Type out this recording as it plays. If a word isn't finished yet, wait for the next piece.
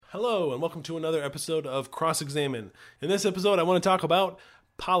Hello, and welcome to another episode of Cross Examine. In this episode, I want to talk about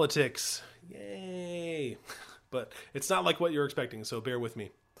politics. Yay! But it's not like what you're expecting, so bear with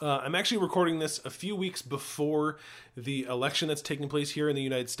me. I'm actually recording this a few weeks before the election that's taking place here in the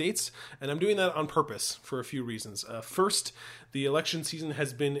United States, and I'm doing that on purpose for a few reasons. First, the election season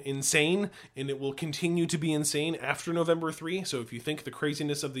has been insane, and it will continue to be insane after November 3, so if you think the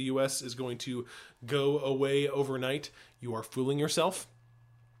craziness of the U.S. is going to go away overnight, you are fooling yourself.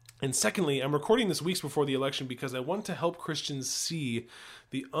 And secondly, I'm recording this weeks before the election because I want to help Christians see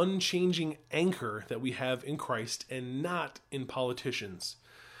the unchanging anchor that we have in Christ and not in politicians.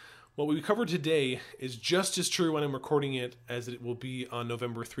 What we cover today is just as true when I'm recording it as it will be on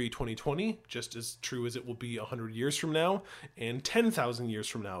November 3, 2020, just as true as it will be 100 years from now and 10,000 years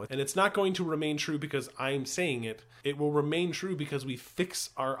from now. And it's not going to remain true because I'm saying it. It will remain true because we fix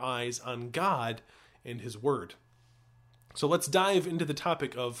our eyes on God and His Word. So let's dive into the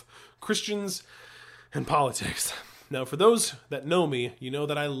topic of Christians and politics. Now, for those that know me, you know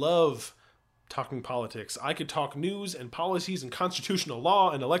that I love talking politics. I could talk news and policies and constitutional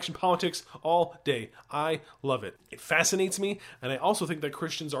law and election politics all day. I love it. It fascinates me, and I also think that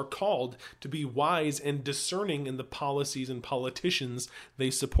Christians are called to be wise and discerning in the policies and politicians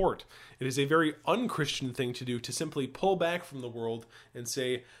they support. It is a very un-Christian thing to do to simply pull back from the world and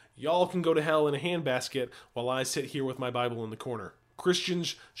say, y'all can go to hell in a handbasket while I sit here with my Bible in the corner.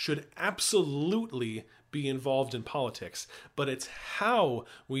 Christians should absolutely be involved in politics, but it's how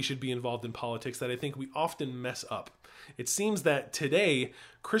we should be involved in politics that I think we often mess up. It seems that today,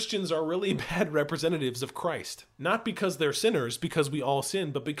 Christians are really bad representatives of Christ. Not because they're sinners, because we all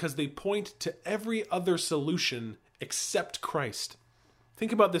sin, but because they point to every other solution except Christ.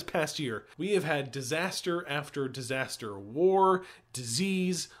 Think about this past year. We have had disaster after disaster. War,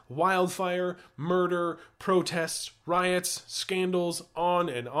 disease, wildfire, murder, protests, riots, scandals, on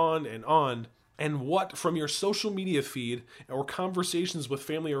and on and on. And what from your social media feed or conversations with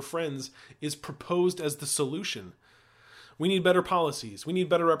family or friends is proposed as the solution? We need better policies. We need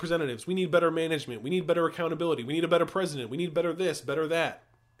better representatives. We need better management. We need better accountability. We need a better president. We need better this, better that.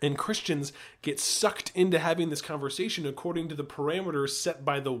 And Christians get sucked into having this conversation according to the parameters set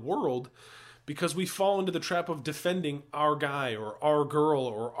by the world because we fall into the trap of defending our guy or our girl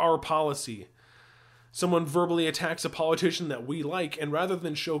or our policy. Someone verbally attacks a politician that we like, and rather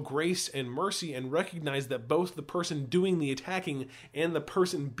than show grace and mercy and recognize that both the person doing the attacking and the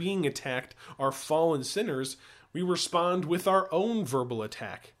person being attacked are fallen sinners, we respond with our own verbal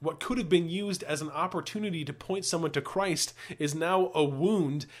attack. What could have been used as an opportunity to point someone to Christ is now a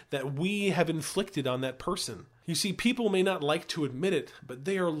wound that we have inflicted on that person. You see, people may not like to admit it, but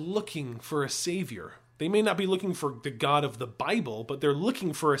they are looking for a savior. They may not be looking for the God of the Bible, but they're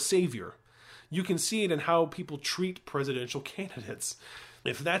looking for a savior. You can see it in how people treat presidential candidates.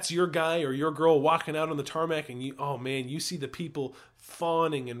 If that's your guy or your girl walking out on the tarmac and you see the people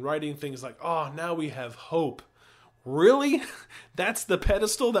fawning and writing things like, oh, now we have hope. Really? That's the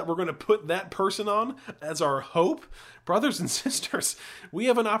pedestal that we're going to put that person on as our hope? Brothers and sisters, we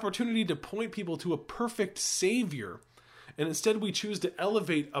have an opportunity to point people to a perfect Savior, and instead we choose to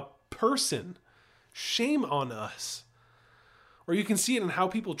elevate a person. Shame on us. Or you can see it in how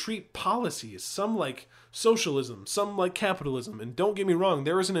people treat policies. Some like socialism, some like capitalism. And don't get me wrong,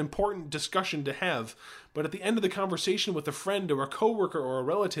 there is an important discussion to have. But at the end of the conversation with a friend or a coworker or a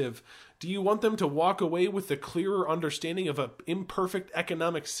relative, do you want them to walk away with a clearer understanding of an imperfect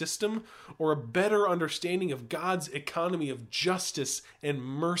economic system or a better understanding of God's economy of justice and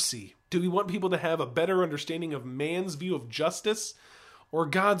mercy? Do we want people to have a better understanding of man's view of justice or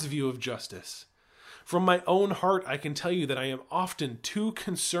God's view of justice? From my own heart, I can tell you that I am often too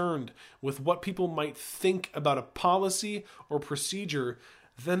concerned with what people might think about a policy or procedure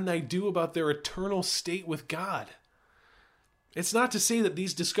than I do about their eternal state with God. It's not to say that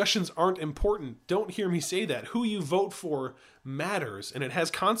these discussions aren't important. Don't hear me say that. Who you vote for matters, and it has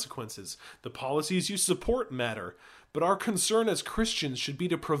consequences. The policies you support matter. But our concern as Christians should be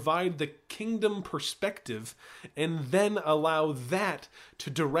to provide the kingdom perspective and then allow that to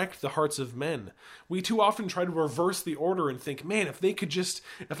direct the hearts of men. We too often try to reverse the order and think, man, if I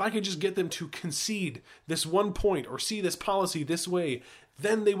could just get them to concede this one point or see this policy this way,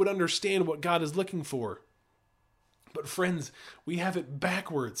 then they would understand what God is looking for. But friends, we have it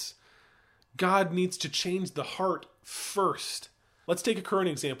backwards. God needs to change the heart first. Let's take a current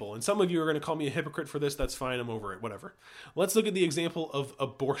example, and some of you are going to call me a hypocrite for this. That's fine, I'm over it, whatever. Let's look at the example of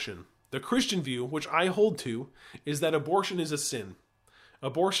abortion. The Christian view, which I hold to, is that abortion is a sin.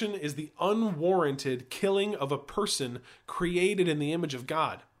 Abortion is the unwarranted killing of a person created in the image of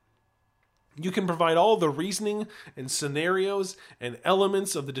God. You can provide all the reasoning and scenarios and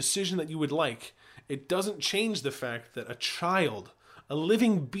elements of the decision that you would like. It doesn't change the fact that a child, a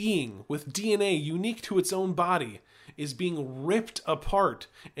living being with DNA unique to its own body, is being ripped apart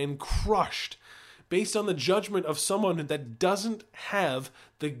and crushed based on the judgment of someone that doesn't have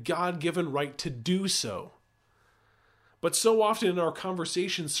the God-given right to do so. But so often in our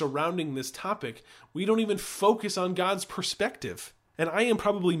conversations surrounding this topic, we don't even focus on God's perspective. And I am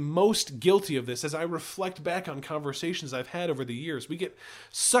probably most guilty of this as I reflect back on conversations I've had over the years. We get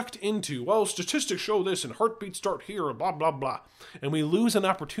sucked into, well, statistics show this and heartbeats start here and blah, blah, blah. And we lose an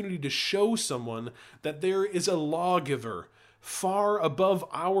opportunity to show someone that there is a lawgiver far above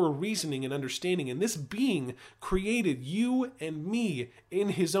our reasoning and understanding. And this being created you and me in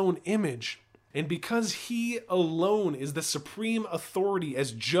his own image. And because he alone is the supreme authority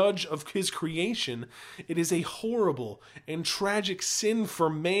as judge of his creation, it is a horrible and tragic sin for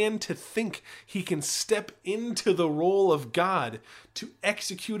man to think he can step into the role of God to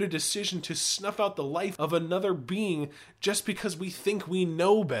execute a decision to snuff out the life of another being just because we think we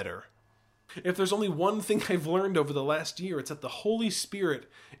know better. If there's only one thing I've learned over the last year, it's that the Holy Spirit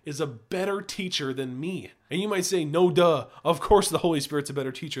is a better teacher than me. And you might say, no duh, of course the Holy Spirit's a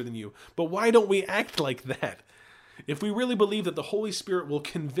better teacher than you. But why don't we act like that? If we really believe that the Holy Spirit will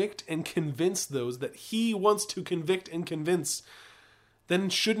convict and convince those that he wants to convict and convince, then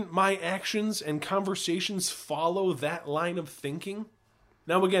shouldn't my actions and conversations follow that line of thinking?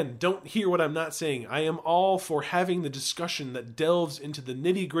 Now again, don't hear what I'm not saying. I am all for having the discussion that delves into the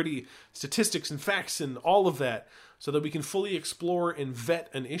nitty-gritty statistics and facts and all of that so that we can fully explore and vet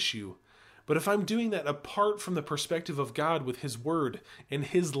an issue. But if I'm doing that apart from the perspective of God with his word and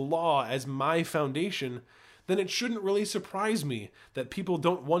his law as my foundation, then it shouldn't really surprise me that people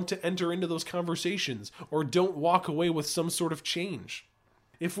don't want to enter into those conversations or don't walk away with some sort of change.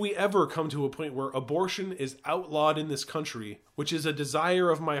 If we ever come to a point where abortion is outlawed in this country, which is a desire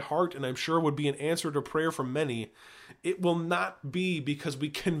of my heart and I'm sure would be an answer to prayer from many, it will not be because we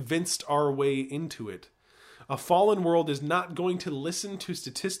convinced our way into it. A fallen world is not going to listen to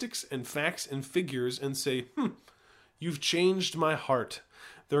statistics and facts and figures and say, you've changed my heart.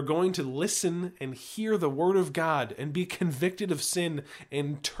 They're going to listen and hear the word of God and be convicted of sin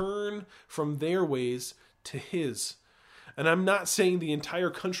and turn from their ways to his. And I'm not saying the entire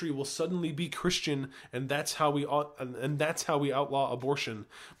country will suddenly be Christian and that's how we outlaw abortion.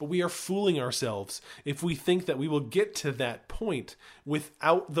 But we are fooling ourselves if we think that we will get to that point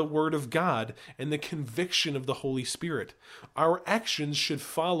without the word of God and the conviction of the Holy Spirit. Our actions should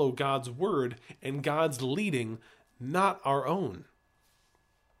follow God's word and God's leading, not our own.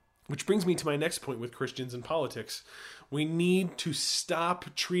 Which brings me to my next point with Christians and politics. We need to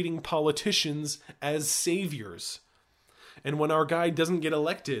stop treating politicians as saviors. And when our guy doesn't get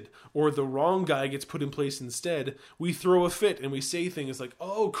elected or the wrong guy gets put in place instead, we throw a fit and we say things like,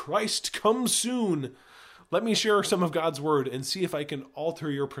 oh, Christ, come soon. Let me share some of God's word and see if I can alter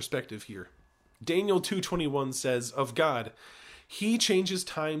your perspective here. Daniel 2:21 says of God, he changes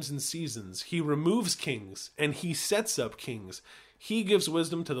times and seasons. He removes kings and he sets up kings. He gives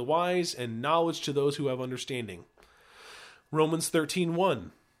wisdom to the wise and knowledge to those who have understanding. Romans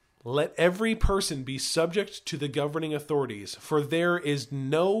 13:1. Let every person be subject to the governing authorities, for there is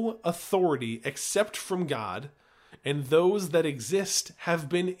no authority except from God, and those that exist have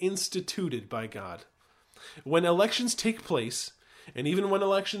been instituted by God. When elections take place, and even when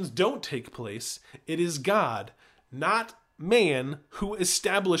elections don't take place, it is God, not man, who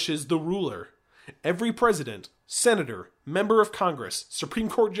establishes the ruler. Every president, senator, member of Congress, Supreme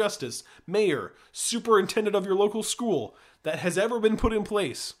Court justice, mayor, superintendent of your local school that has ever been put in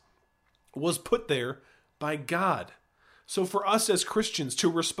place was put there by God. So for us as Christians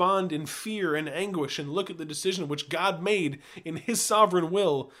to respond in fear and anguish and look at the decision which God made in his sovereign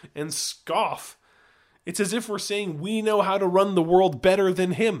will and scoff, it's as if we're saying we know how to run the world better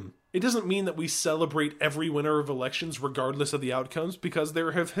than him. It doesn't mean that we celebrate every winner of elections regardless of the outcomes, because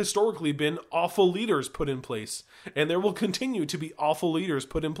there have historically been awful leaders put in place, and there will continue to be awful leaders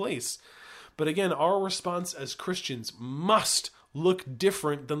put in place. But again, our response as Christians must look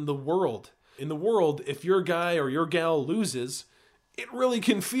different than the world. In the world, if your guy or your gal loses, it really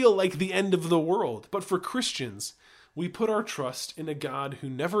can feel like the end of the world. But for Christians, we put our trust in a God who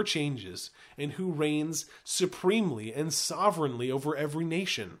never changes and who reigns supremely and sovereignly over every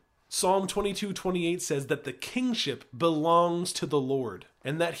nation. Psalm 22:28 says that the kingship belongs to the Lord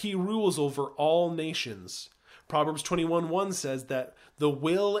and that he rules over all nations. Proverbs 21:1 says that the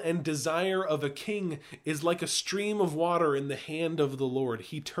will and desire of a king is like a stream of water in the hand of the Lord.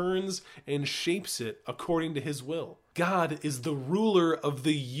 He turns and shapes it according to his will. God is the ruler of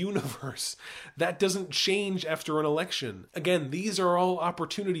the universe. That doesn't change after an election. Again, these are all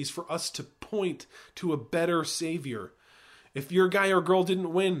opportunities for us to point to a better Savior. If your guy or girl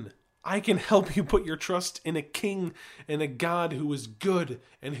didn't win, I can help you put your trust in a king and a God who is good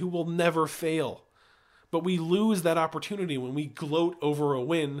and who will never fail. But we lose that opportunity when we gloat over a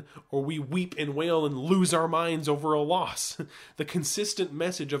win, or we weep and wail and lose our minds over a loss. The consistent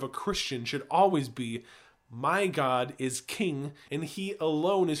message of a Christian should always be, my God is king, and he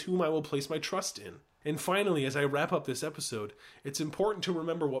alone is whom I will place my trust in. And finally, as I wrap up this episode, it's important to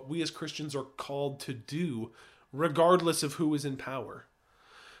remember what we as Christians are called to do, regardless of who is in power.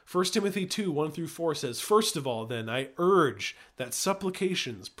 1 Timothy 2, 1-4 says, "First of all, then, I urge that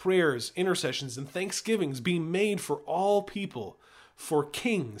supplications, prayers, intercessions, and thanksgivings be made for all people, for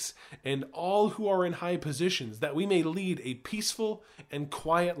kings, and all who are in high positions, that we may lead a peaceful and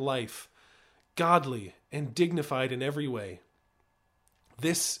quiet life, godly and dignified in every way.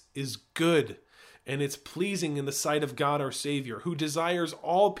 This is good, and it's pleasing in the sight of God our Savior, who desires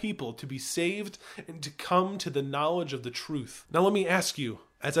all people to be saved and to come to the knowledge of the truth." Now let me ask you,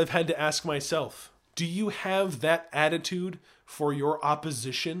 as I've had to ask myself, do you have that attitude for your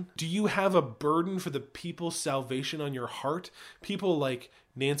opposition? Do you have a burden for the people's salvation on your heart? People like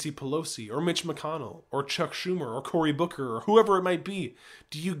Nancy Pelosi or Mitch McConnell or Chuck Schumer or Cory Booker or whoever it might be.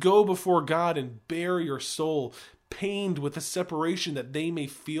 Do you go before God and bare your soul, pained with the separation that they may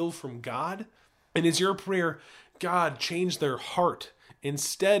feel from God? And is your prayer, God, change their heart,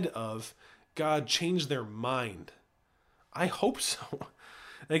 instead of, God, change their mind? I hope so.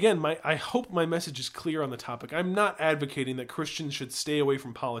 Again, I hope my message is clear on the topic. I'm not advocating that Christians should stay away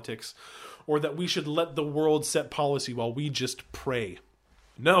from politics or that we should let the world set policy while we just pray.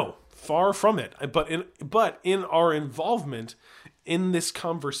 No, far from it. But in our involvement in this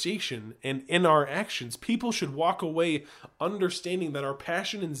conversation and in our actions, people should walk away understanding that our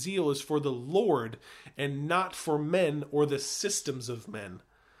passion and zeal is for the Lord and not for men or the systems of men.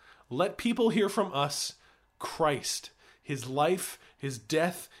 Let people hear from us Christ, his life, his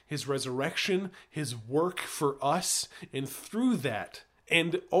death, his resurrection, his work for us, and through that,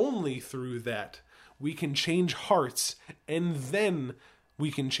 and only through that, we can change hearts, and then we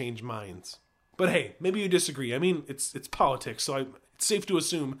can change minds. But hey, maybe you disagree. I mean, it's politics, so it's safe to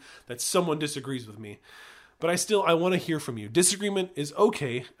assume that someone disagrees with me. But I want to hear from you. Disagreement is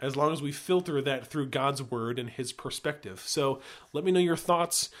okay as long as we filter that through God's word and his perspective. So let me know your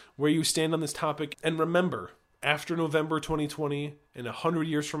thoughts, where you stand on this topic, and remember, after November 2020, and 100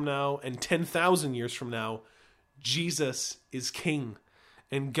 years from now, and 10,000 years from now, Jesus is king,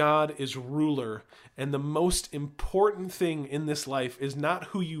 and God is ruler. And the most important thing in this life is not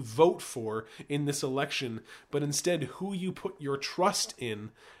who you vote for in this election, but instead who you put your trust in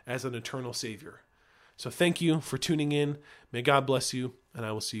as an eternal Savior. So thank you for tuning in. May God bless you, and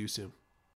I will see you soon.